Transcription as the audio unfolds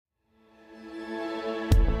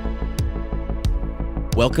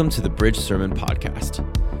Welcome to the Bridge Sermon Podcast.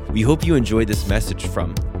 We hope you enjoyed this message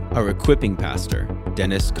from our equipping pastor,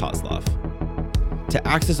 Denis Kozlov. To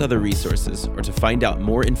access other resources or to find out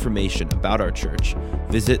more information about our church,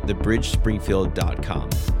 visit thebridgespringfield.com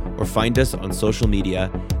or find us on social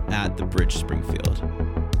media at The Bridge Springfield.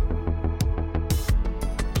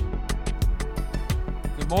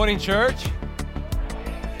 Good morning, church.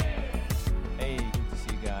 Hey, good to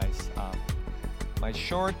see you guys. My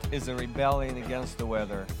short is a rebellion against the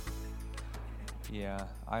weather. Yeah,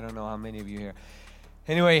 I don't know how many of you here.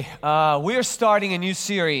 Anyway, we're starting a new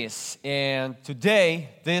series, and today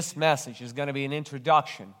this message is going to be an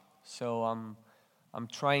introduction. So I'm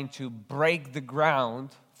trying to break the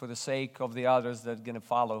ground for the sake of the others that are going to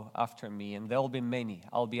follow after me, and there'll be many.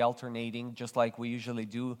 I'll be alternating, just like we usually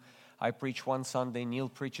do. I preach one Sunday, Neil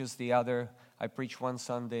preaches the other. I preach one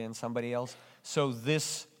Sunday and somebody else. So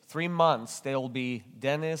this 3 months, there will be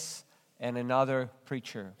Denis and another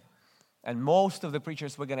preacher. And most of the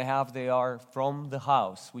preachers we're going to have, they are from the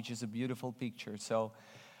house, which is a beautiful picture. So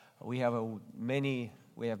we have many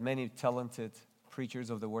talented preachers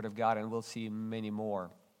of the Word of God, and we'll see many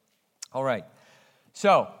more. All right.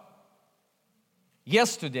 So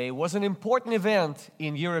yesterday was an important event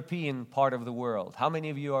in European part of the world. How many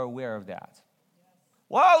of you are aware of that? Yes.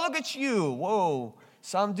 Wow, look at you. Whoa,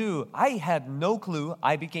 some do. I had no clue.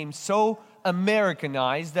 I became so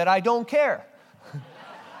Americanized that I don't care.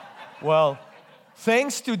 Well,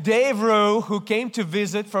 thanks to Dave Rowe, who came to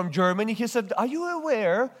visit from Germany, he said, "Are you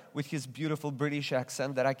aware," with his beautiful British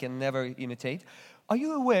accent that I can never imitate, "are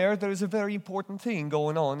you aware there is a very important thing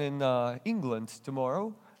going on in England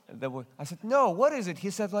tomorrow?" I said, "No, what is it?" He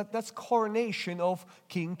said, "That's coronation of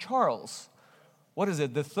King Charles." What is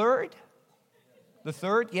it, the third? The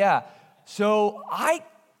third? Yeah. So I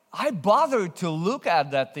bothered to look at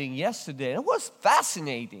that thing yesterday. It was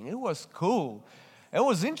fascinating. It was cool. It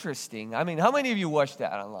was interesting. I mean, how many of you watched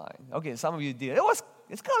that online? Okay, some of you did. It was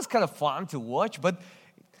kind of fun to watch, but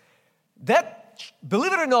that,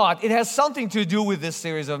 believe it or not, it has something to do with this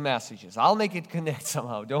series of messages. I'll make it connect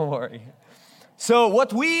somehow, don't worry. So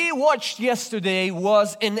what we watched yesterday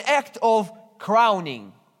was an act of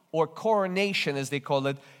crowning, or coronation as they call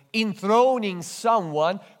it, enthroning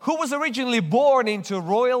someone who was originally born into a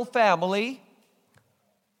royal family,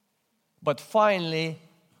 but finally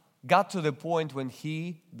got to the point when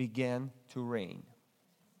he began to reign.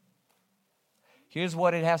 Here's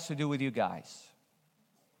what it has to do with you guys.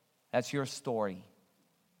 That's your story.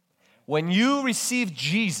 When you receive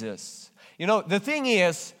Jesus, the thing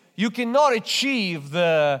is, you cannot achieve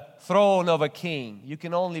the throne of a king. You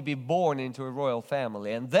can only be born into a royal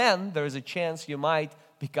family. And then there's a chance you might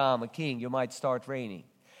become a king. You might start reigning.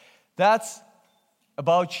 That's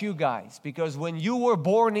about you guys. Because when you were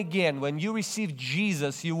born again, when you received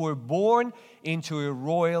Jesus, you were born into a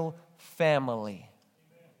royal family.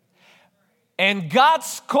 And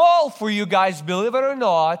God's call for you guys, believe it or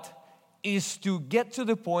not, is to get to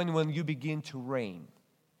the point when you begin to reign.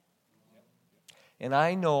 And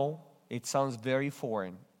I know it sounds very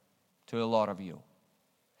foreign to a lot of you.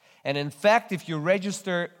 And in fact, if you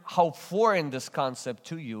register how foreign this concept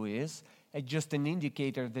to you is, it's just an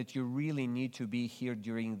indicator that you really need to be here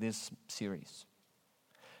during this series.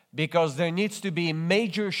 Because there needs to be a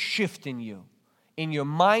major shift in you, in your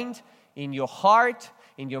mind, in your heart,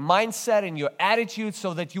 in your mindset, in your attitude,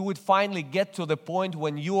 so that you would finally get to the point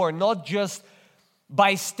when you are not just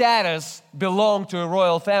by status belong to a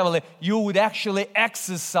royal family, you would actually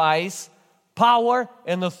exercise power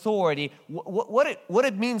and authority. What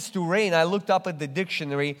it means to reign, I looked up at the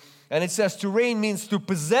dictionary, and it says to reign means to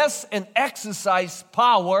possess and exercise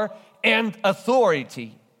power and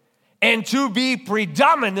authority, and to be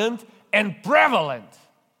predominant and prevalent.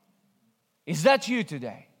 Is that you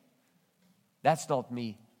today? That's not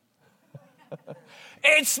me.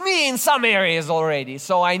 It's me in some areas already,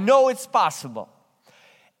 so I know it's possible.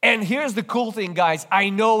 And here's the cool thing, guys. I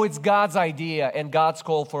know it's God's idea and God's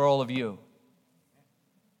call for all of you.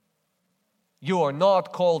 You are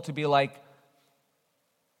not called to be like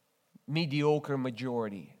mediocre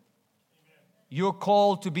majority. You're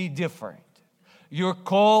called to be different. You're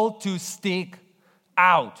called to stick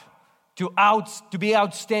out, to be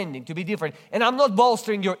outstanding, to be different. And I'm not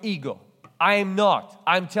bolstering your ego. I am not.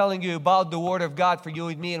 I'm telling you about the Word of God for you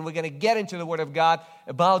and me, and we're going to get into the Word of God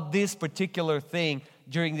about this particular thing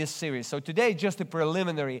during this series. So today, just a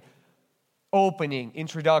preliminary opening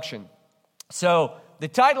introduction. So the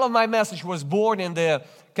title of my message was born in the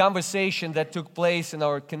conversation that took place in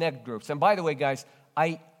our Connect groups. And by the way, guys,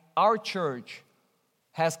 our church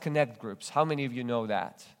has Connect groups. How many of you know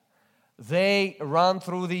that? They run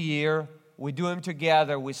through the year We do them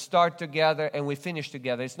together. We start together and we finish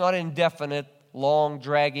together. It's not indefinite, long,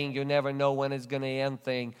 dragging, you never know when it's going to end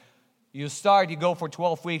thing. You start, you go for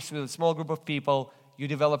 12 weeks with a small group of people. You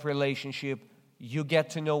develop relationship. You get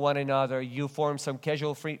to know one another. You form some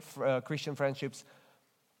casual Christian friendships.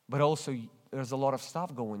 But also, there's a lot of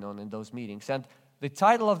stuff going on in those meetings. And the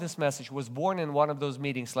title of this message was born in one of those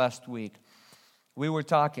meetings last week. We were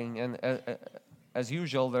talking, and as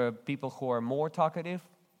usual, there are people who are more talkative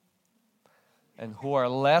and who are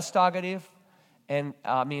less talkative. And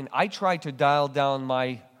I try to dial down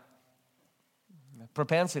my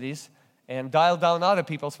propensities and dial down other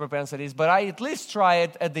people's propensities, but I at least try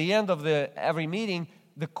it at the end of every meeting.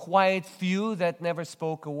 The quiet few that never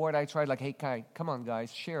spoke a word, I tried like, hey, Kai, come on,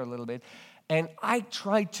 guys, share a little bit. And I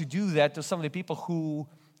tried to do that to some of the people who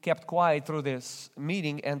kept quiet through this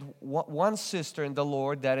meeting. And one sister in the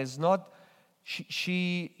Lord that is not,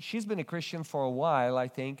 she's been a Christian for a while, I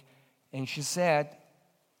think, and she said,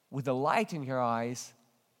 with the light in her eyes,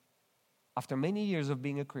 after many years of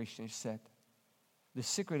being a Christian, she said, the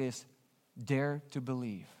secret is dare to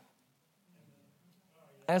believe.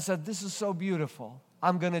 And I said, this is so beautiful.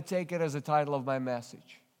 I'm going to take it as the title of my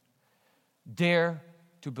message. Dare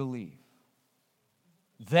to believe.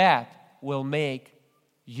 That will make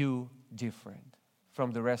you different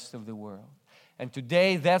from the rest of the world. And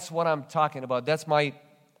today, that's what I'm talking about. That's my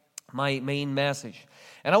main message.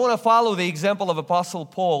 And I want to follow the example of Apostle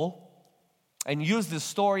Paul and use the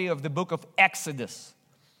story of the book of Exodus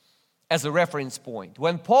as a reference point.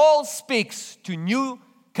 When Paul speaks to new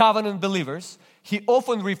covenant believers, he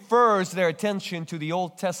often refers their attention to the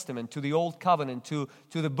Old Testament, to the Old Covenant, to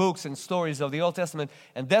the books and stories of the Old Testament.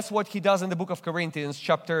 And that's what he does in the book of Corinthians,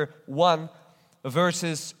 chapter 1,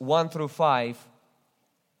 verses 1 through 5.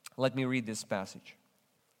 Let me read this passage.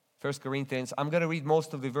 1 Corinthians, I'm going to read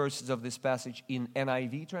most of the verses of this passage in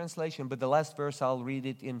NIV translation, but the last verse I'll read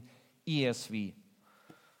it in ESV.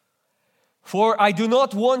 For I do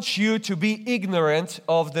not want you to be ignorant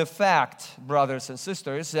of the fact, brothers and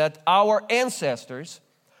sisters, that our ancestors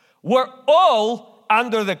were all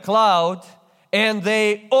under the cloud and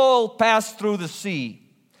they all passed through the sea.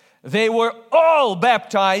 They were all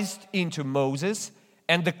baptized into Moses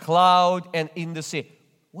and the cloud and in the sea.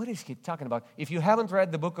 What is he talking about? If you haven't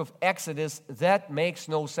read the book of Exodus, that makes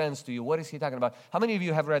no sense to you. What is he talking about? How many of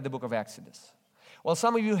you have read the book of Exodus? Well,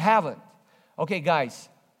 some of you haven't. Okay, guys,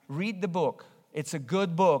 read the book. It's a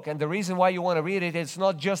good book. And the reason why you want to read it, it's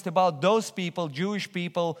not just about those people, Jewish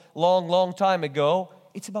people, long time ago.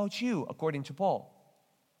 It's about you, according to Paul.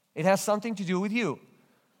 It has something to do with you.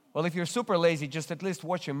 Well, if you're super lazy, just at least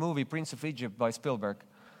watch a movie, Prince of Egypt by Spielberg.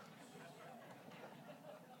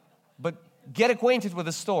 But get acquainted with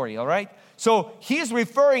the story, all right? So he's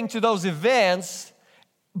referring to those events,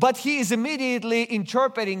 but he is immediately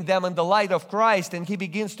interpreting them in the light of Christ, and he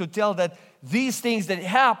begins to tell that these things that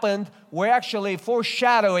happened were actually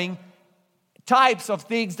foreshadowing types of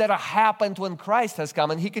things that have happened when Christ has come.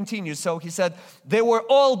 And he continues. So he said, they were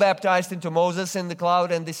all baptized into Moses in the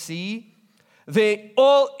cloud and the sea. They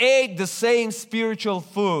all ate the same spiritual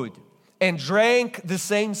food and drank the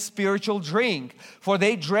same spiritual drink. For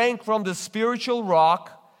they drank from the spiritual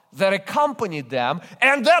rock that accompanied them.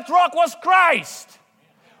 And that rock was Christ.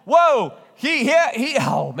 Whoa, he's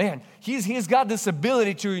got this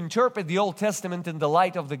ability to interpret the Old Testament in the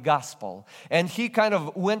light of the gospel. And he kind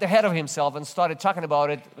of went ahead of himself and started talking about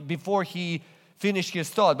it before he finished his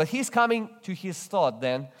thought. But he's coming to his thought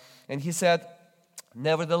then, and he said,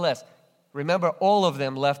 nevertheless, remember, all of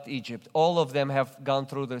them left Egypt. All of them have gone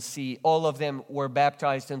through the sea. All of them were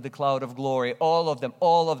baptized in the cloud of glory. All of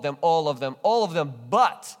them.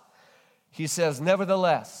 But, he says,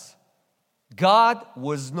 nevertheless, God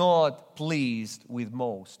was not pleased with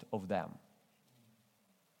most of them.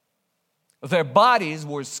 Their bodies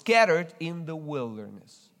were scattered in the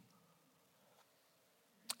wilderness.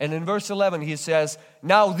 And in verse 11 he says,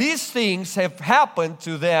 now these things have happened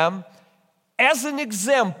to them as an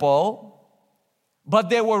example, but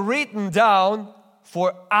they were written down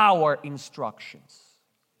for our instructions.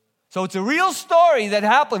 So it's a real story that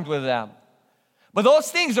happened with them. But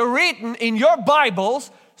those things are written in your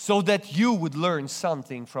Bibles so that you would learn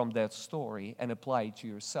something from that story and apply it to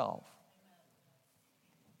yourself.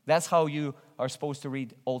 That's how you are supposed to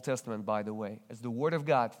read Old Testament, by the way, as the Word of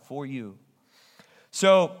God for you.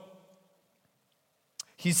 So,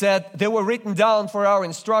 he said, they were written down for our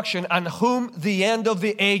instruction, on whom the end of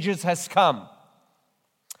the ages has come.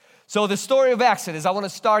 So the story of Exodus, I want to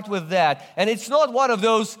start with that. And it's not one of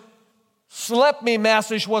those, slap me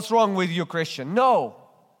message, what's wrong with you, Christian? No.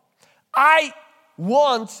 I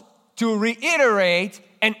want to reiterate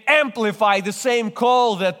and amplify the same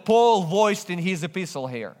call that Paul voiced in his epistle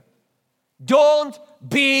here. Don't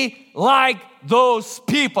be like those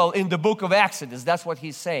people in the book of Exodus. That's what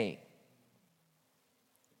he's saying.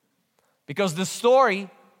 Because the story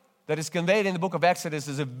that is conveyed in the book of Exodus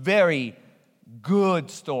is a very good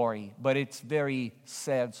story, but it's a very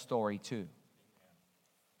sad story too.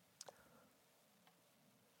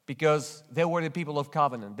 Because they were the people of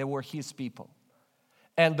covenant. They were his people.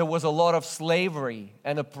 And there was a lot of slavery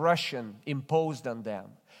and oppression imposed on them.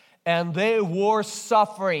 And they were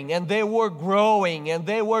suffering, and they were growing, and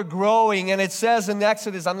they were growing. And it says in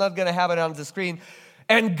Exodus, I'm not going to have it on the screen,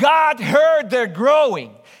 and God heard their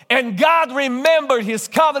growing. And God remembered His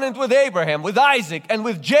covenant with Abraham, with Isaac, and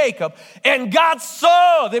with Jacob. And God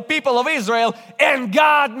saw the people of Israel, and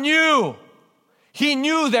God knew. He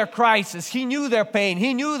knew their crisis. He knew their pain.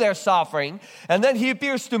 He knew their suffering. And then He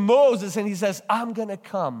appears to Moses and He says, I'm going to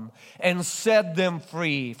come and set them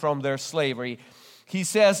free from their slavery. He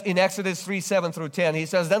says in Exodus 3:7-10, He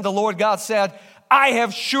says, then the Lord God said, I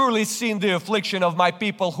have surely seen the affliction of my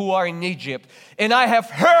people who are in Egypt, and I have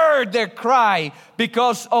heard their cry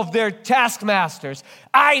because of their taskmasters.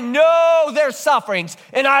 I know their sufferings,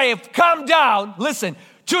 and I have come down, listen,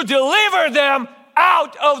 to deliver them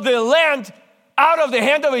out of the land, out of the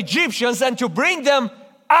hand of Egyptians, and to bring them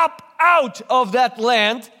up out of that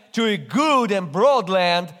land to a good and broad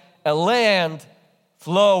land, a land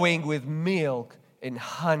flowing with milk and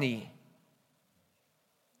honey.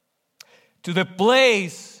 To the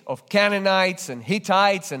place of Canaanites and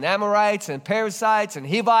Hittites and Amorites and Perizzites and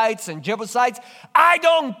Hivites and Jebusites. I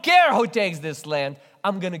don't care who takes this land.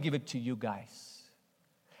 I'm going to give it to you guys.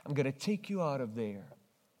 I'm going to take you out of there.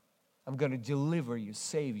 I'm going to deliver you,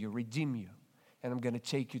 save you, redeem you. And I'm going to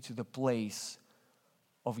take you to the place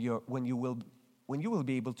of your when you will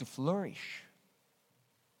be able to flourish.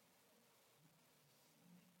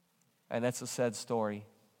 And that's a sad story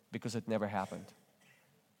because it never happened.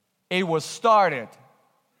 It was started,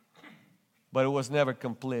 but it was never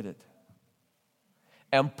completed.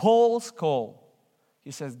 And Paul's call,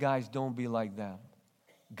 he says, guys, don't be like them.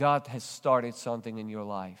 God has started something in your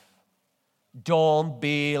life. Don't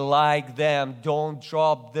be like them. Don't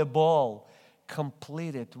drop the ball.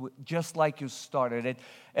 Complete it just like you started it.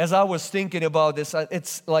 As I was thinking about this,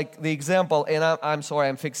 it's like the example, and I'm sorry,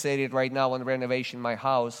 I'm fixated right now on renovation my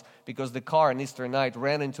house because the car on Easter night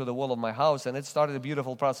ran into the wall of my house and it started a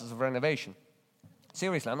beautiful process of renovation.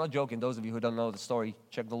 Seriously, I'm not joking. Those of you who don't know the story,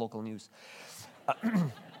 check the local news.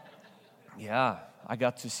 Yeah, I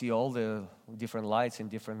got to see all the different lights and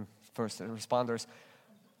different first responders.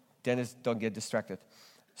 Denis, don't get distracted.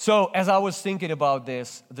 So as I was thinking about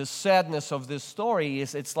this, the sadness of this story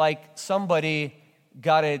is it's like somebody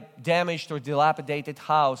got a damaged or dilapidated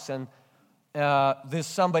house and this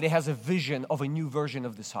somebody has a vision of a new version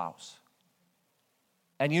of this house.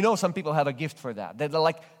 And you know some people have a gift for that. They're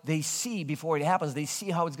like, they see before it happens, they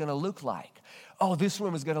see how it's going to look like. Oh, this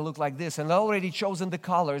room is going to look like this. And they're already chosen the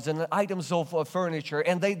colors and the items of furniture.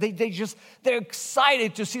 And they're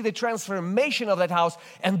excited to see the transformation of that house.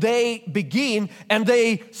 And they begin and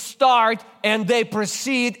they start and they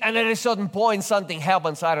proceed. And at a certain point, something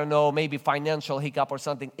happens. I don't know, maybe financial hiccup or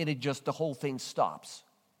something. And the whole thing stops.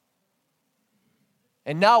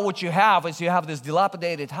 And now what you have is you have this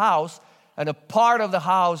dilapidated house. And a part of the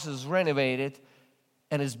house is renovated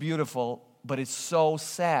and it's beautiful, but it's so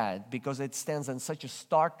sad because it stands in such a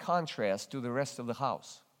stark contrast to the rest of the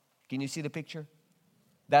house. Can you see the picture?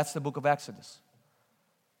 That's the book of Exodus.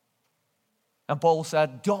 And Paul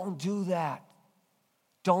said, don't do that.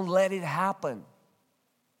 Don't let it happen.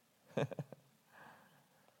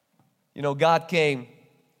 You know, God came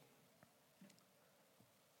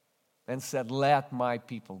and said, let my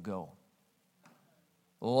people go.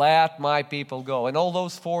 Let my people go. And all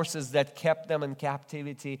those forces that kept them in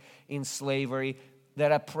captivity, in slavery,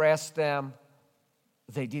 that oppressed them,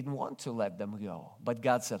 they didn't want to let them go. But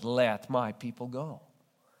God said, let my people go.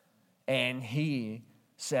 And He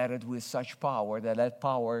said it with such power that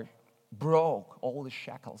power broke all the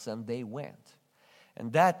shackles and they went.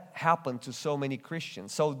 And that happened to so many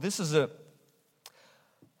Christians. So this is a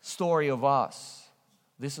story of us.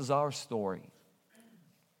 This is our story.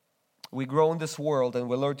 We grow in this world and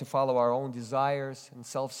we learn to follow our own desires and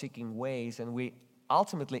self-seeking ways, and we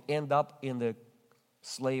ultimately end up in the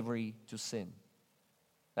slavery to sin.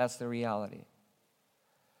 That's the reality.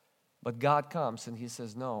 But God comes and He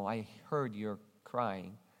says, no, I heard your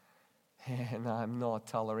crying and I'm not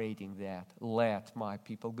tolerating that. Let my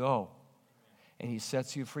people go. And He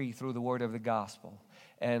sets you free through the word of the gospel.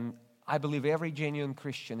 And I believe every genuine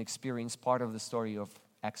Christian experienced part of the story of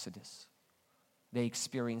Exodus. They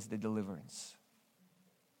experienced the deliverance.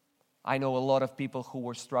 I know a lot of people who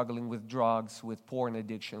were struggling with drugs, with porn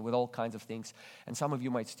addiction, with all kinds of things. And some of you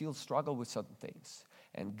might still struggle with certain things.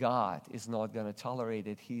 And God is not going to tolerate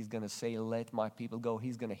it. He's going to say, let my people go.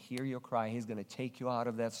 He's going to hear your cry. He's going to take you out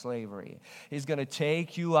of that slavery. He's going to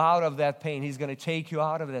take you out of that pain. He's going to take you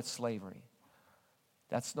out of that slavery.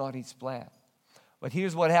 That's not His plan. But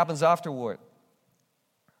here's what happens afterward.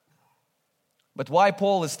 But why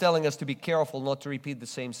Paul is telling us to be careful not to repeat the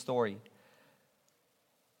same story?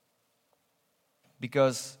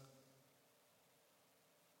 Because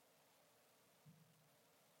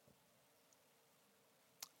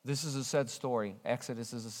this is a sad story.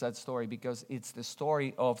 Exodus is a sad story because it's the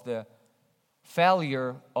story of the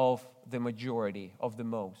failure of the majority, of the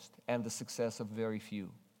most, and the success of very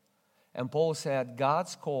few. And Paul said,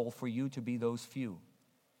 God's call for you to be those few.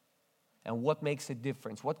 And what makes a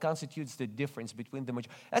difference? What constitutes the difference between the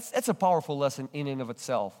majority? That's a powerful lesson in and of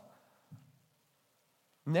itself.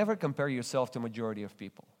 Never compare yourself to majority of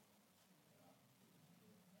people.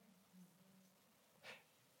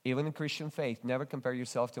 Even in Christian faith, never compare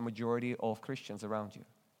yourself to majority of Christians around you.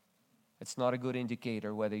 It's not a good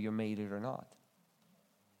indicator whether you made it or not.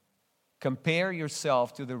 Compare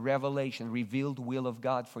yourself to the revelation, revealed will of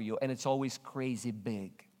God for you, and it's always crazy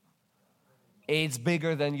big. It's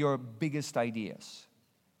bigger than your biggest ideas.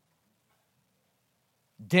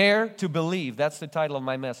 Dare to believe. That's the title of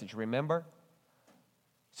my message, remember?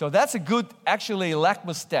 So that's a good, actually,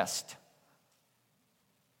 litmus test.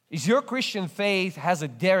 Is your Christian faith has a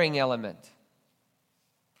daring element?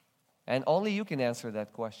 And only you can answer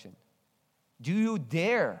that question. Do you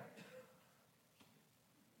dare?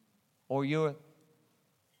 Or you're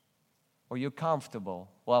comfortable?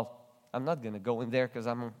 Well, I'm not going to go in there because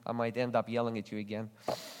I might end up yelling at you again.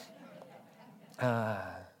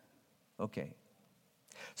 Okay.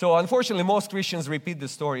 So unfortunately, most Christians repeat the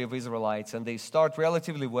story of Israelites, and they start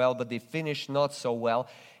relatively well, but they finish not so well.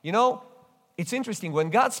 You know, it's interesting. When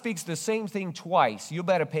God speaks the same thing twice, you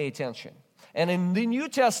better pay attention. And in the New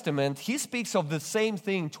Testament, He speaks of the same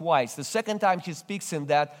thing twice. The second time He speaks in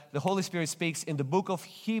that, the Holy Spirit speaks in the book of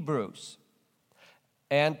Hebrews.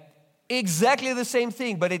 And exactly the same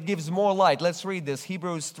thing, but it gives more light. Let's read this.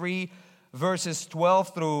 Hebrews 3, verses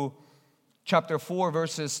 12 through chapter 4,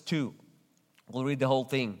 verses 2. We'll read the whole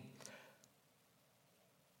thing.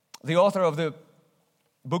 The author of the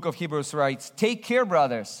book of Hebrews writes, "Take care,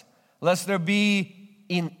 brothers, lest there be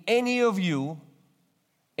in any of you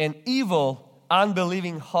an evil,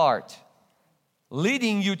 unbelieving heart,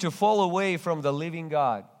 leading you to fall away from the living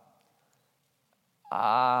God."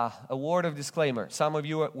 A word of disclaimer. Some of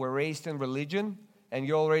you were raised in religion, and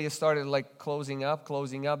you already started like closing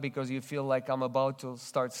up because you feel like I'm about to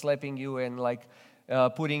start slapping you and like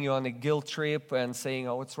putting you on a guilt trip and saying,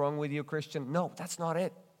 "Oh, what's wrong with you, Christian?" No, that's not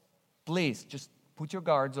it. Please, just put your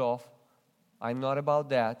guards off. I'm not about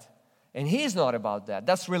that. And He's not about that.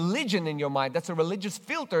 That's religion in your mind. That's a religious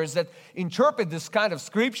filters that interpret this kind of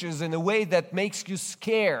scriptures in a way that makes you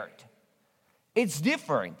scared. It's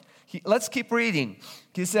different. Let's keep reading.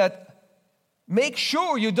 He said, make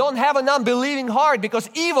sure you don't have an unbelieving heart, because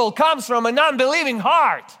evil comes from an unbelieving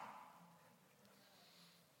heart,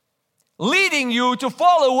 leading you to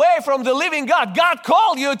fall away from the living God. God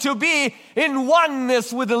called you to be in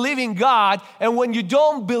oneness with the living God, and when you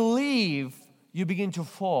don't believe, you begin to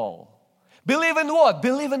fall. Believe in what?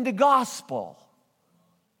 Believe in the gospel.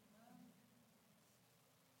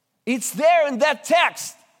 It's there in that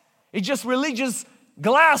text. It's just religious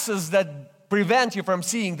glasses that prevent you from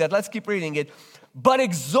seeing that. Let's keep reading it. But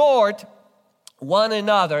exhort one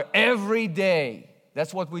another every day.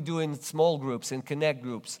 That's what we do in small groups, in connect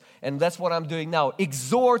groups. And that's what I'm doing now.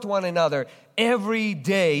 Exhort one another every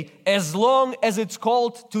day, as long as it's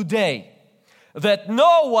called today, that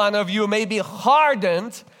no one of you may be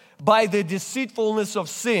hardened by the deceitfulness of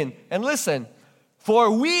sin. And listen,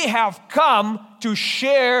 for we have come to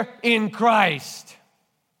share in Christ,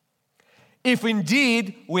 if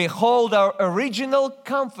indeed we hold our original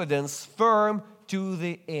confidence firm to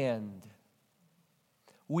the end.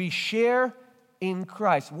 We share in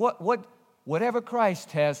Christ. Whatever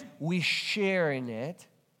Christ has, we share in it.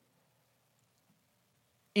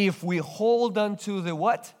 If we hold on to the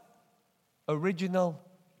what? Original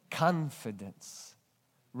confidence.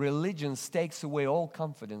 Religion takes away all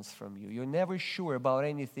confidence from you. You're never sure about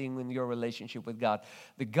anything in your relationship with God.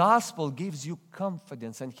 The gospel gives you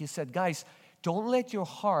confidence. And He said, guys, don't let your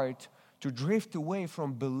heart to drift away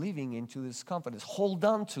from believing into this confidence. Hold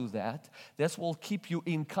on to that. That will keep you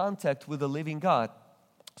in contact with the living God.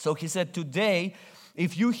 So He said, today,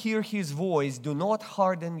 if you hear His voice, do not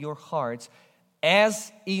harden your hearts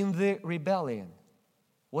as in the rebellion.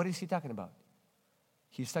 What is He talking about?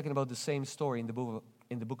 he's talking about the same story in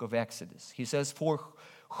the book of Exodus. He says, "For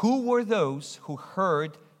who were those who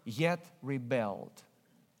heard yet rebelled?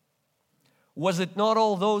 Was it not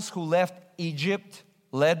all those who left Egypt,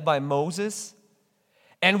 led by Moses?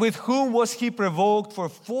 And with whom was he provoked for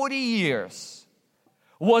 40 years?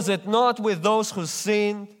 Was it not with those who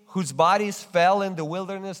sinned, whose bodies fell in the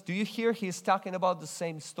wilderness?" Do you hear? He's talking about the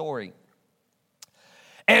same story.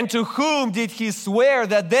 "And to whom did he swear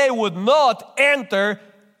that they would not enter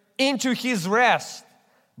into his rest,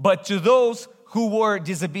 but to those who were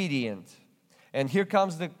disobedient?" And here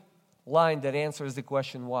comes the line that answers the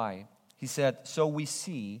question why. He said, "So we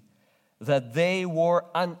see that they were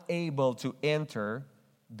unable to enter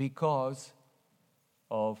because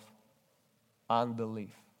of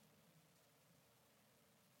unbelief."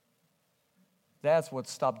 That's what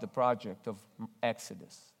stopped the project of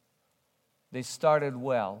Exodus. They started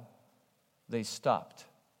well, they stopped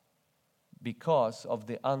because of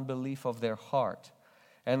the unbelief of their heart.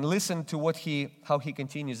 And listen to how he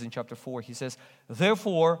continues in chapter 4. He says,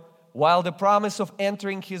 "Therefore, while the promise of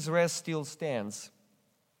entering his rest still stands,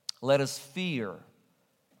 let us fear,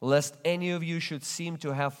 lest any of you should seem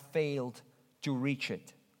to have failed to reach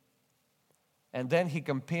it." And then he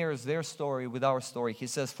compares their story with our story. He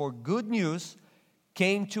says, "For good news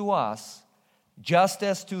came to us just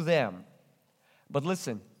as to them." But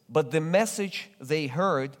listen, "but the message they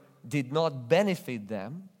heard did not benefit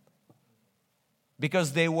them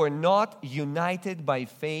because they were not united by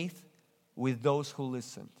faith with those who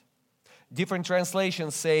listened." Different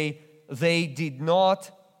translations say they did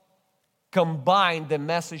not combine the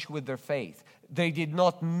message with their faith. They did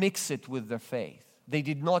not mix it with their faith. They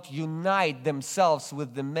did not unite themselves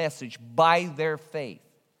with the message by their faith.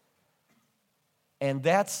 And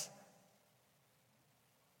that's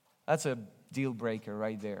a deal breaker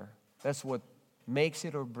right there. That's what makes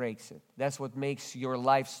it or breaks it. That's what makes your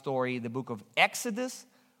life story, the book of Exodus,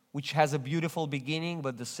 which has a beautiful beginning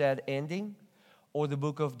but the sad ending, or the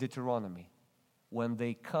book of Deuteronomy, when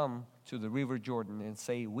they come to the river Jordan and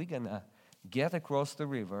say, "We're going to get across the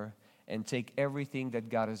river and take everything that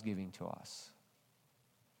God is giving to us."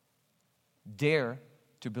 Dare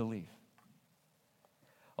to believe.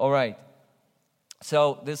 All right.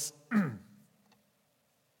 So this,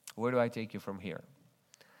 where do I take you from here?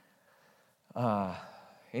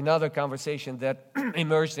 Another conversation that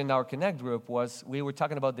emerged in our Connect group was, we were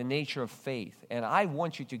talking about the nature of faith. And I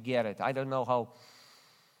want you to get it. I don't know how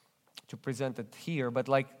to present it here, but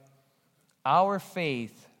like our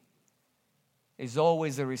faith is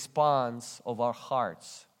always a response of our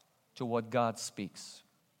hearts to what God speaks.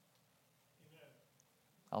 Amen.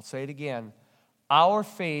 I'll say it again. Our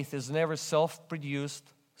faith is never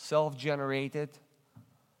self-produced, self-generated,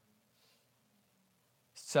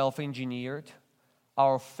 self-engineered.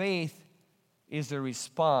 Our faith is a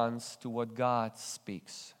response to what God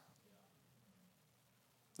speaks.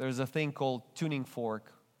 There's a thing called tuning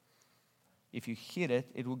fork. If you hit it,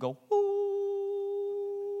 it will go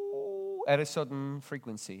ooh, at a certain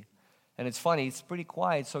frequency. And it's funny, it's pretty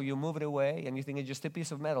quiet, so you move it away and you think it's just a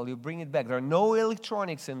piece of metal. You bring it back. There are no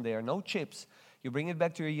electronics in there, no chips. You bring it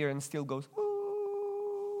back to your ear and it still goes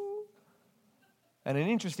ooh. And an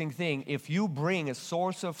interesting thing, if you bring a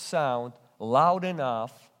source of sound loud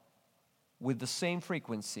enough with the same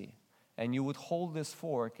frequency, and you would hold this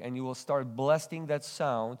fork and you will start blasting that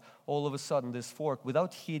sound, all of a sudden this fork,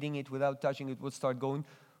 without hitting it, without touching it, would start going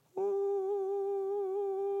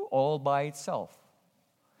ooh, all by itself.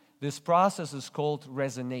 This process is called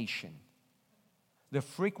resonation. The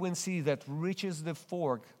frequency that reaches the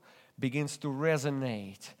fork begins to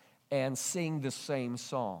resonate and sing the same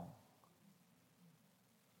song.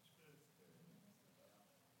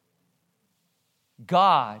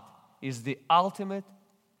 God is the ultimate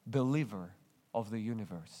believer of the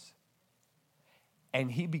universe.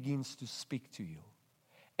 And He begins to speak to you.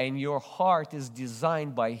 And your heart is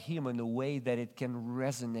designed by Him in a way that it can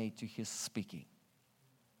resonate to His speaking.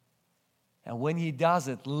 And when He does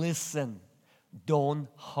it, listen. Don't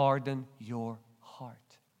harden your heart.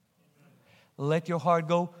 Let your heart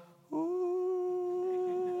go, ooh.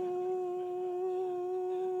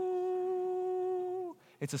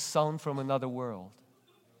 It's a sound from another world.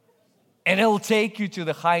 And it'll take you to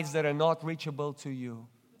the heights that are not reachable to you.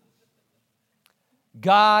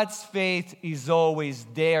 God's faith is always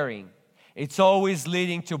daring. It's always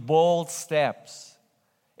leading to bold steps.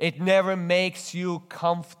 It never makes you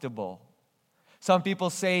comfortable. Some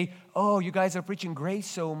people say, "Oh, you guys are preaching grace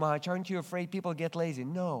so much. Aren't you afraid people get lazy?"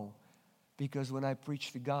 No, because when I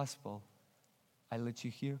preach the gospel, I let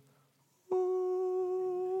you hear, ooh,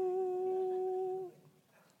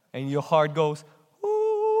 and your heart goes, ooh.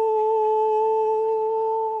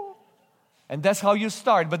 And that's how you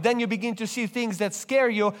start. But then you begin to see things that scare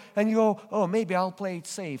you, and you go, oh, maybe I'll play it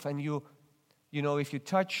safe. And you know, if you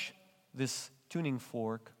touch this tuning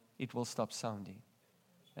fork, it will stop sounding.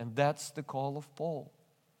 And that's the call of Paul.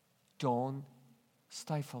 Don't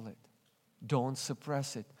stifle it. Don't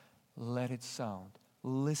suppress it. Let it sound.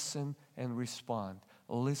 Listen and respond.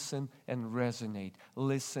 Listen and resonate.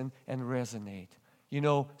 Listen and resonate. You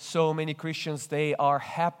know, so many Christians, they are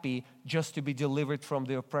happy just to be delivered from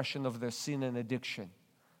the oppression of their sin and addiction.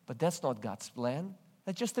 But that's not God's plan.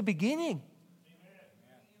 That's just the beginning. Amen.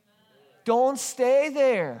 Don't stay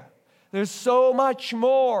there. There's so much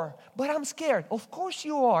more. But I'm scared. Of course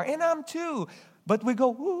you are, and I'm too. But we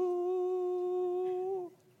go,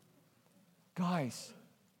 ooh. Guys,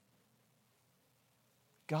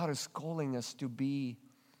 God is calling us to be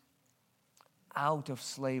out of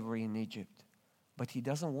slavery in Egypt. But He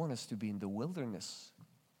doesn't want us to be in the wilderness.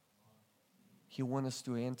 He wants us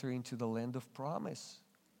to enter into the land of promise.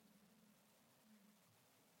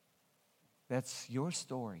 That's your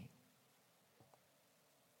story.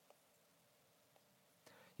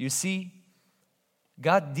 You see,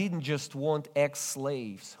 God didn't just want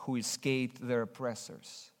ex-slaves who escaped their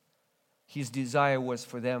oppressors. His desire was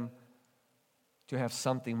for them to have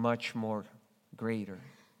something much more greater.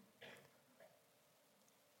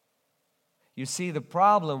 You see, the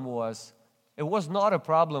problem was, it was not a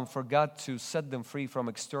problem for God to set them free from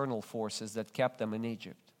external forces that kept them in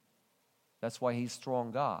Egypt. That's why He's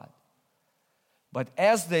strong God. But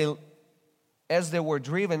as they were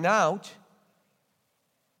driven out,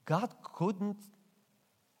 God couldn't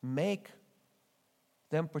make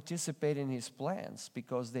them participate in His plans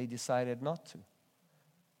because they decided not to.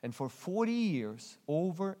 And for 40 years,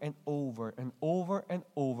 over and over and over and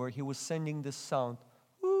over, He was sending this sound,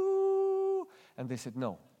 ooh, and they said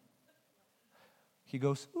no. He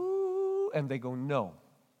goes, ooh, and they go, no.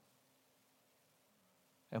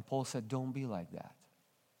 And Paul said, don't be like that.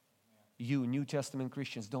 You, New Testament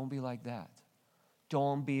Christians, don't be like that.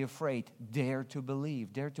 Don't be afraid. Dare to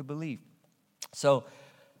believe. Dare to believe. So,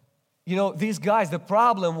 you know, these guys, the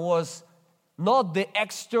problem was not the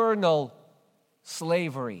external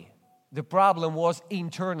slavery. The problem was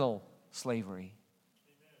internal slavery.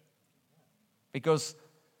 Because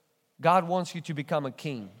God wants you to become a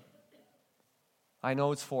king. I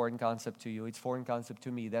know it's foreign concept to you. It's foreign concept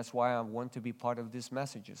to me. That's why I want to be part of these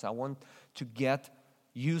messages. I want to get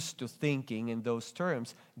used to thinking in those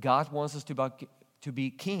terms. God wants us to be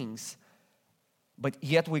kings, but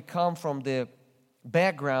yet we come from the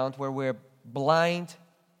background where we're blind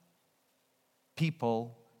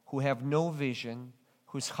people who have no vision,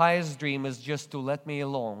 whose highest dream is just to let me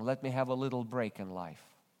alone, let me have a little break in life.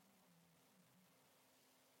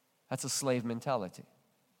 That's a slave mentality.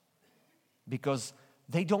 Because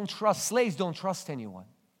they don't trust, slaves don't trust anyone.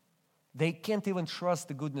 They can't even trust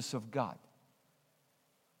the goodness of God.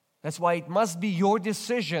 That's why it must be your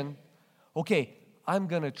decision, okay, I'm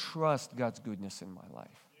going to trust God's goodness in my life.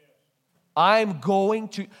 I am going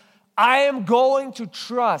to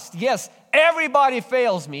trust. Yes, everybody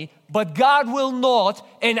fails me, but God will not,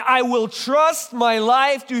 and I will trust my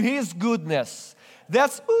life to His goodness.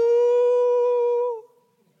 That's, ooh.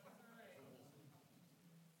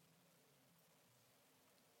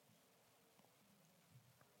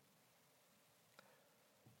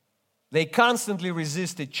 They constantly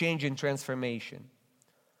resisted change and transformation.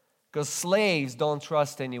 Because slaves don't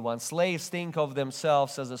trust anyone. Slaves think of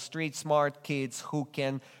themselves as a street smart kids who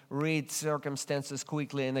can read circumstances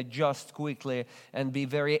quickly and adjust quickly and be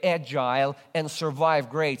very agile and survive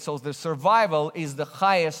great. So the survival is the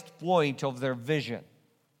highest point of their vision.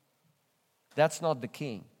 That's not the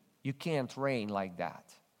king. You can't reign like that.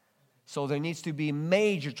 So there needs to be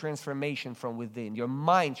major transformation from within. Your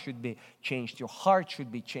mind should be changed. Your heart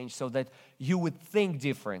should be changed so that you would think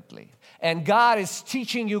differently. And God is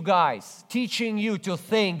teaching you guys, teaching you to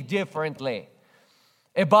think differently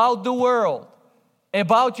about the world,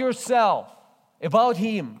 about yourself, about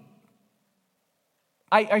Him.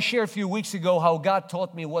 I shared a few weeks ago how God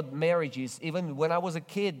taught me what marriage is, even when I was a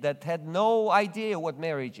kid that had no idea what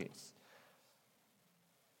marriage is.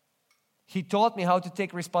 He taught me how to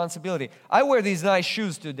take responsibility. I wear these nice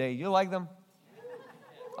shoes today. You like them?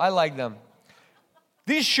 I like them.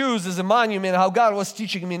 These shoes is a monument how God was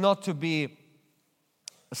teaching me not to be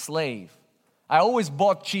a slave. I always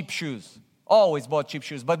bought cheap shoes. Always bought cheap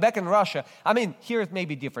shoes. But back in Russia, I mean, here it may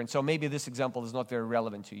be different. So maybe this example is not very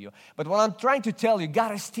relevant to you. But what I'm trying to tell you,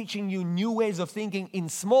 God is teaching you new ways of thinking in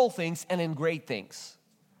small things and in great things.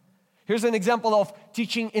 Here's an example of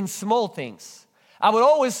teaching in small things. I would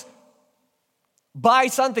always buy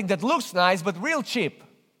something that looks nice but real cheap.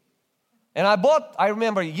 And I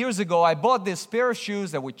remember years ago, I bought this pair of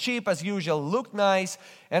shoes that were cheap as usual, looked nice,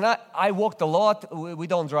 and I walked a lot. We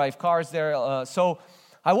don't drive cars there, so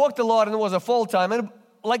I walked a lot, and it was a fall time, and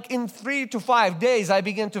like in 3 to 5 days, I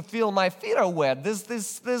began to feel my feet are wet.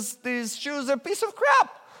 These shoes are a piece of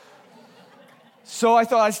crap. So I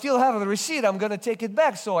thought, I still have the receipt. I'm going to take it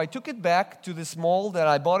back. So I took it back to this mall that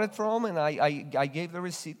I bought it from, and I gave the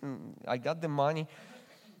receipt, and I got the money.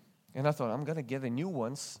 And I thought, I'm going to get the new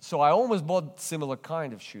ones. So I almost bought similar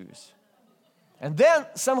kind of shoes. And then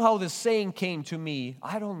somehow this saying came to me.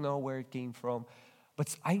 I don't know where it came from.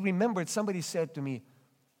 But I remembered somebody said to me,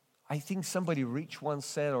 I think somebody rich once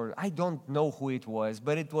said, or I don't know who it was,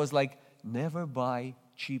 but it was like, never buy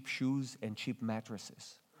cheap shoes and cheap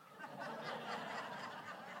mattresses.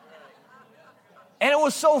 And it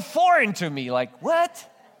was so foreign to me, like, what?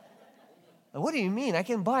 What do you mean? I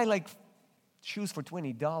can buy like shoes for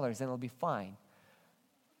 $20 and it'll be fine.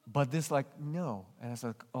 But this like, no. And I was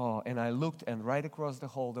like, oh, and I looked, and right across the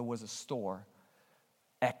hall there was a store,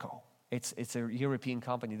 Echo. It's a European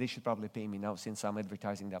company. They should probably pay me now since I'm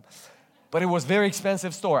advertising them. But it was a very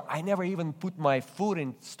expensive store. I never even put my foot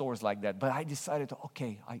in stores like that. But I decided,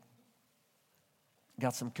 I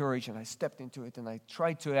got some courage, and I stepped into it, and I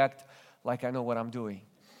tried to act like I know what I'm doing.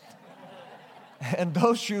 And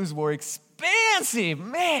those shoes were expensive,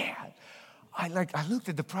 man. I looked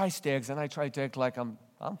at the price tags, and I tried to act like I'm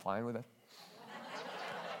fine with it.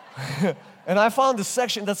 And I found a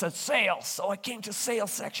section that said sales. So I came to sales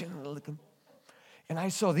section, and I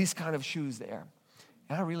saw these kind of shoes there.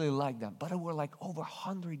 And I really liked them. But they were like over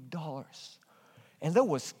 $100. And that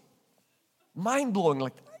was mind-blowing.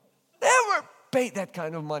 Like, I never paid that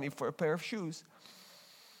kind of money for a pair of shoes.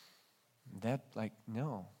 That, like,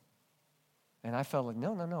 no. And I felt like,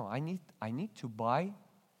 no. I need to buy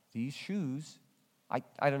these shoes.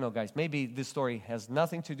 I don't know, guys. Maybe this story has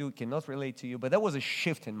nothing to do, cannot relate to you, but that was a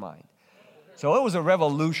shift in mind. So it was a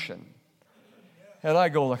revolution. And I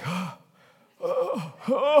go like,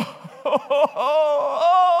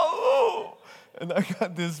 and I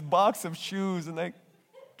got this box of shoes, and I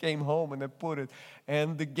came home and I put it,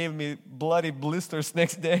 and they gave me bloody blisters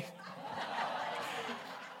next day.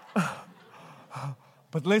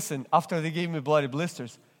 But listen, after they gave me bloody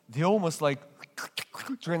blisters, they almost like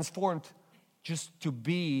transformed just to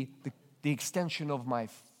be the extension of my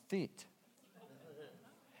feet.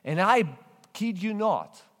 And I kid you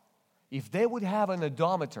not, if they would have an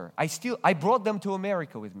odometer, I brought them to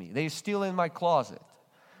America with me. They're still in my closet.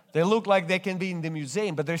 They look like they can be in the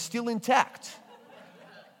museum, but they're still intact.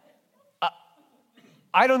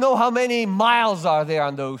 I don't know how many miles are there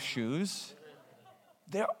on those shoes.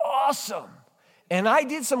 They're awesome. And I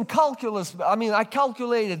did some calculus. I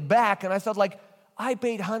calculated back, and I thought, like, I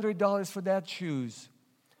paid $100 for that shoes.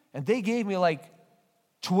 And they gave me like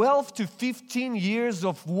 12 to 15 years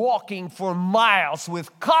of walking for miles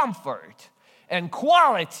with comfort and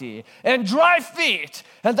quality and dry feet.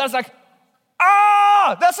 And that's like,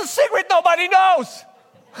 that's a secret nobody knows.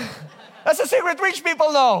 That's a secret rich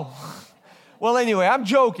people know. Well, anyway, I'm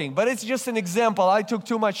joking, but it's just an example. I took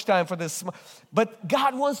too much time for this. But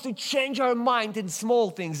God wants to change our mind in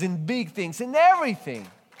small things, in big things, in everything.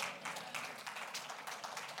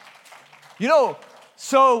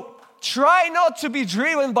 So try not to be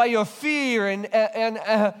driven by your fear and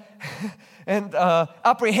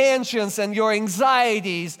apprehensions and your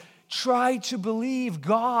anxieties. Try to believe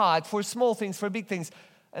God for small things, for big things.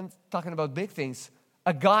 And talking about big things,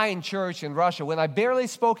 a guy in church in Russia, when I barely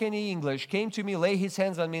spoke any English, came to me, laid his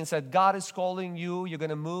hands on me and said, God is calling you. You're going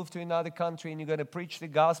to move to another country and you're going to preach the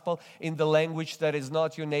gospel in the language that is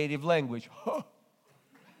not your native language.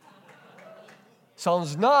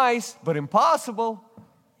 Sounds nice, but impossible.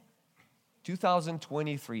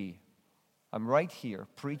 2023. I'm right here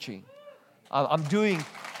preaching. I'm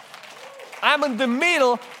in the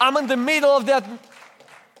middle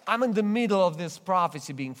of this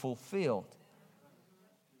prophecy being fulfilled.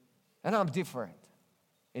 And I'm different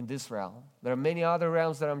in this realm. There are many other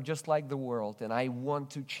realms that I'm just like the world, and I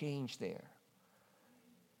want to change there.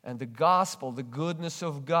 And the gospel, the goodness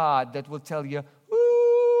of God that will tell you,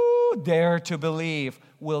 dare to believe,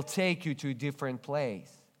 will take you to a different place.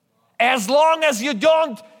 As long as you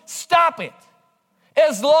don't stop it.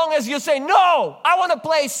 As long as you say, no, I want a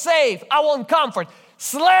place safe. I want comfort.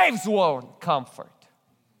 Slaves want comfort.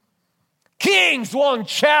 Kings want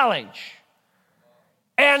challenge.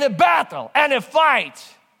 And a battle. And a fight.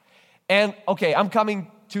 And, okay, I'm coming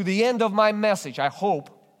to the end of my message, I hope.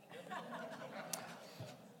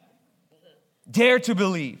 Dare to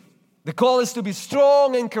believe. The call is to be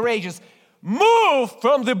strong and courageous. move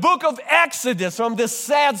from the book of Exodus, from the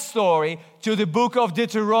sad story, to the book of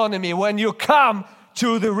Deuteronomy when you come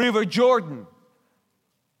to the river Jordan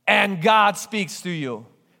and God speaks to you.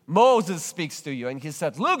 Moses speaks to you and he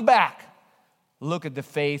said, look back. Look at the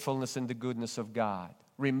faithfulness and the goodness of God.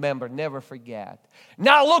 Remember, never forget.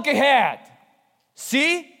 Now look ahead.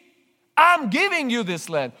 See, I'm giving you this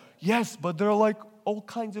land. Yes, but there are like all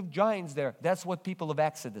kinds of giants there. That's what people of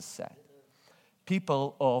Exodus said.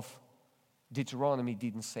 People of Deuteronomy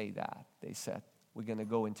didn't say that. They said, we're going to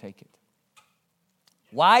go and take it.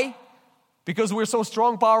 Why? Because we're so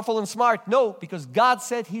strong, powerful, and smart? No, because God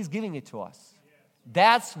said He's giving it to us.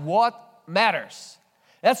 That's what matters.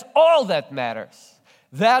 That's all that matters.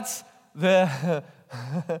 That's the,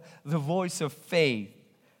 the voice of faith.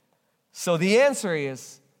 So the answer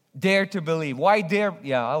is, dare to believe. Why dare?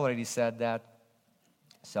 Yeah, I already said that.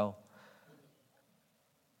 So,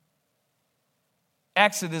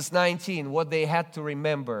 Exodus 19, what they had to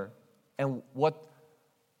remember and what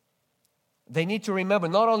they need to remember,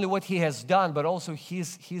 not only what He has done, but also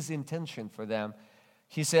His intention for them.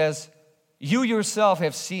 He says, you yourself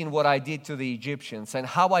have seen what I did to the Egyptians and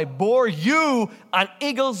how I bore you on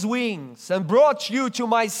eagle's wings and brought you to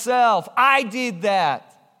myself. I did that.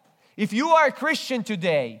 If you are a Christian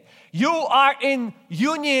today, you are in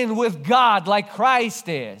union with God like Christ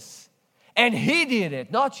is. And He did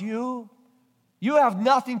it, not you. You have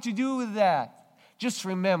nothing to do with that. Just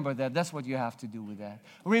remember that. That's what you have to do with that.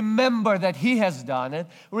 Remember that He has done it.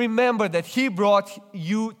 Remember that He brought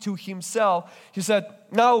you to Himself. He said,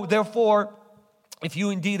 now, therefore, if you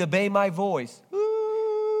indeed obey my voice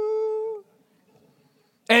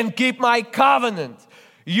and keep my covenant,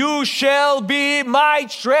 you shall be my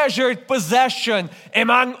treasured possession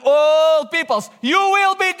among all peoples. You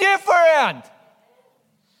will be different.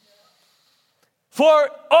 For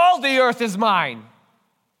all the earth is mine.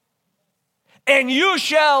 And you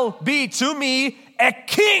shall be to me a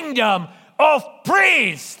kingdom of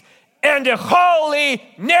priests and a holy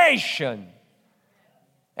nation.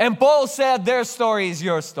 And Paul said their story is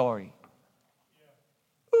your story.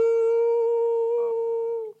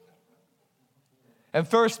 And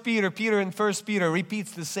Peter in 1 Peter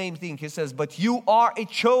repeats the same thing. He says, but you are a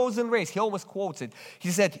chosen race. He almost quotes it.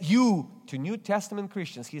 He said, you, to New Testament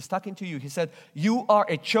Christians, he's talking to you. He said, you are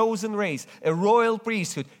a chosen race, a royal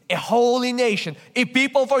priesthood, a holy nation, a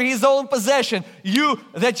people for His own possession,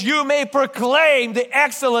 that you may proclaim the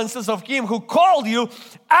excellences of Him who called you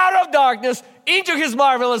out of darkness into His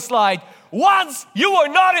marvelous light. Once you were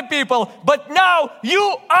not a people, but now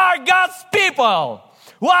you are God's people.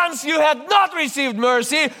 Once you had not received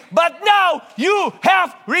mercy, but now you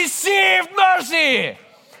have received mercy.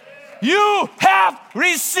 You have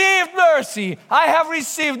received mercy. I have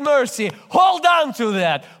received mercy. Hold on to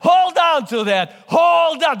that. Hold on to that.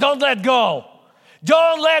 Hold on. Don't let go.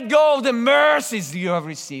 Don't let go of the mercies you have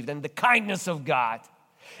received and the kindness of God.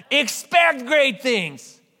 Expect great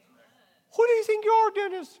things. Who do you think you are,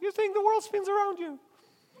 Denis? You think the world spins around you?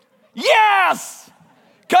 Yes!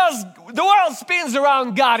 Because the world spins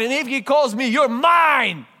around God, and if He calls me, you're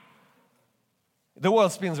mine. The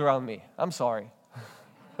world spins around me. I'm sorry.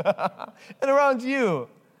 And around you.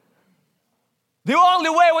 The only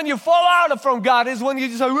way when you fall out from God is when you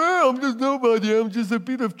just say, well, I'm just nobody. I'm just a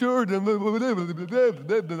bit of dirt.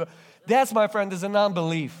 That's, my friend, is an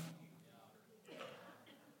unbelief.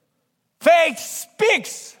 Faith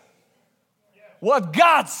speaks what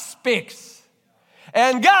God speaks.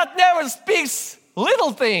 And God never speaks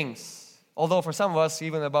little things, although for some of us,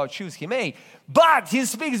 even about shoes, He may. But He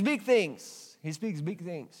speaks big things. He speaks big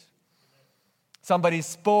things. Somebody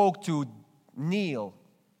spoke to Neil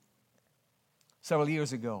several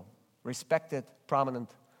years ago. Respected, prominent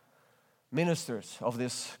ministers of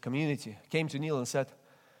this community came to Neil and said,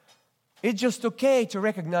 it's just okay to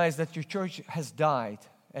recognize that your church has died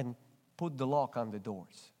and put the lock on the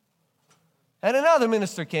doors. And another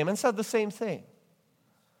minister came and said the same thing.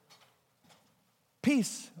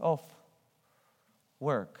 Piece of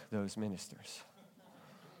work, those ministers.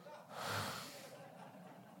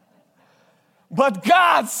 But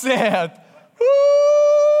God said,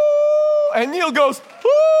 "Ooh," and Neil goes,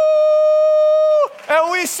 "Ooh,"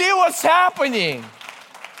 and we see what's happening.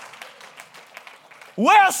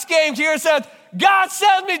 Wes came here and said, God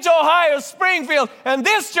sent me to Ohio, Springfield, and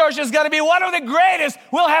this church is going to be one of the greatest.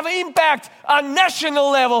 We'll have an impact on national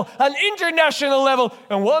level, on international level.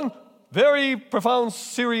 And one very profound,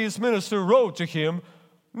 serious minister wrote to him,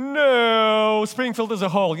 no, Springfield as a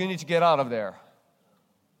whole, you need to get out of there.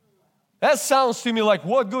 That sounds to me like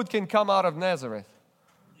what good can come out of Nazareth?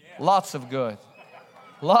 Yeah. Lots of good.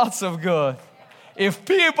 Lots of good. If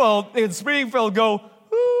people in Springfield go,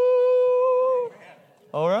 ooh,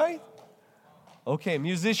 All right? Okay,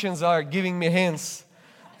 musicians are giving me hints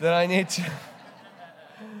that I need to.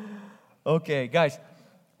 Okay, guys.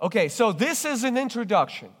 Okay, so this is an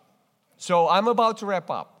introduction. So I'm about to wrap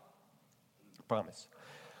up. Promise.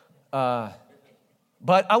 But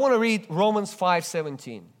I want to read Romans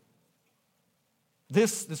 5:17.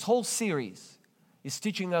 This whole series is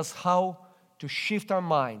teaching us how to shift our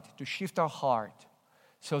mind, to shift our heart,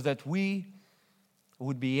 so that we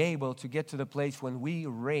would be able to get to the place when we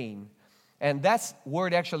reign. And that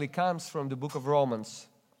word actually comes from the book of Romans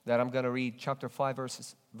that I'm going to read, chapter 5,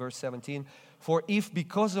 verse 17. For if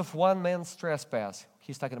because of one man's trespass,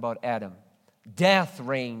 he's talking about Adam, death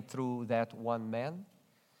reigned through that one man,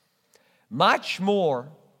 much more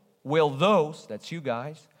will those, that's you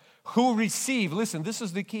guys, who receive, listen, this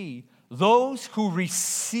is the key, those who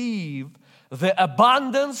receive the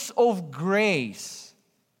abundance of grace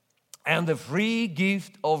and the free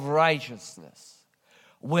gift of righteousness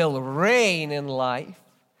will reign in life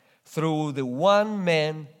through the one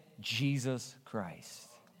man, Jesus Christ.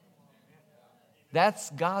 That's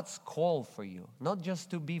God's call for you. Not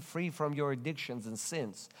just to be free from your addictions and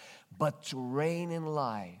sins, but to reign in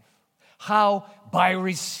life. How? By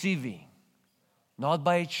receiving, not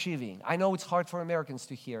by achieving. I know it's hard for Americans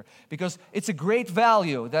to hear because it's a great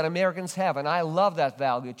value that Americans have, and I love that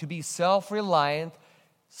value, to be self-reliant,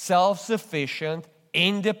 self-sufficient,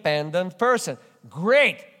 independent person.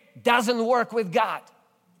 Great. Doesn't work with God.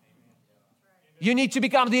 You need to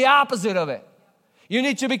become the opposite of it. You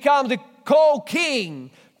need to become the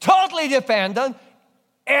co-king, totally dependent,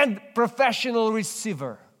 and professional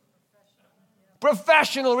receiver.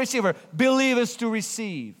 Professional receiver. Believers to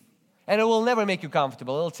receive. And it will never make you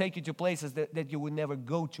comfortable. It will take you to places that you would never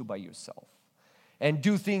go to by yourself. And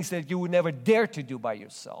do things that you would never dare to do by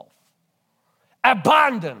yourself.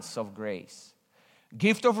 Abundance of grace.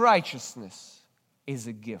 Gift of righteousness is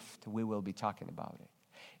a gift. We will be talking about it.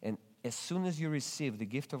 And as soon as you receive the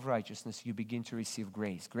gift of righteousness, you begin to receive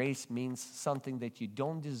grace. Grace means something that you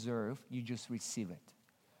don't deserve, you just receive it.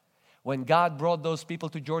 When God brought those people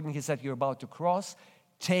to Jordan, He said, you're about to cross,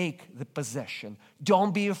 take the possession.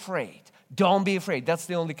 Don't be afraid. Don't be afraid. That's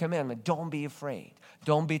the only commandment. Don't be afraid.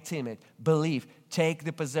 Don't be timid. Believe. Take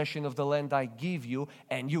the possession of the land I give you,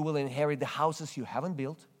 and you will inherit the houses you haven't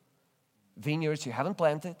built, vineyards you haven't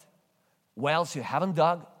planted, wells you haven't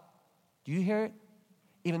dug. Do you hear it?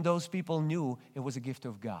 Even those people knew it was a gift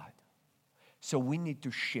of God. So we need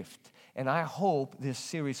to shift. And I hope this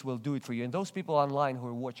series will do it for you. And those people online who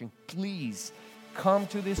are watching, please come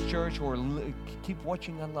to this church or keep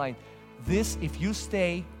watching online. This, if you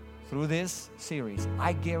stay through this series,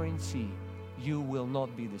 I guarantee you will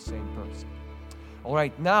not be the same person. All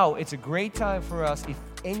right, now it's a great time for us, if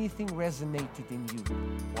anything resonated in you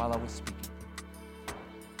while I was speaking.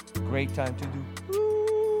 Great time to do.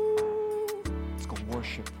 It's called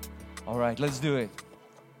worship. All right, let's do it.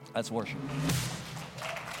 Let's worship.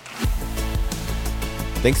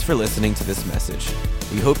 Thanks for listening to this message.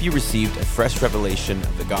 We hope you received a fresh revelation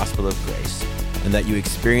of the gospel of grace and that you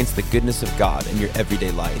experienced the goodness of God in your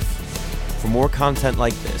everyday life. For more content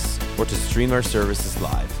like this, or to stream our services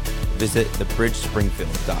live, visit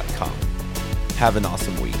thebridgespringfield.com. Have an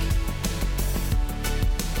awesome week.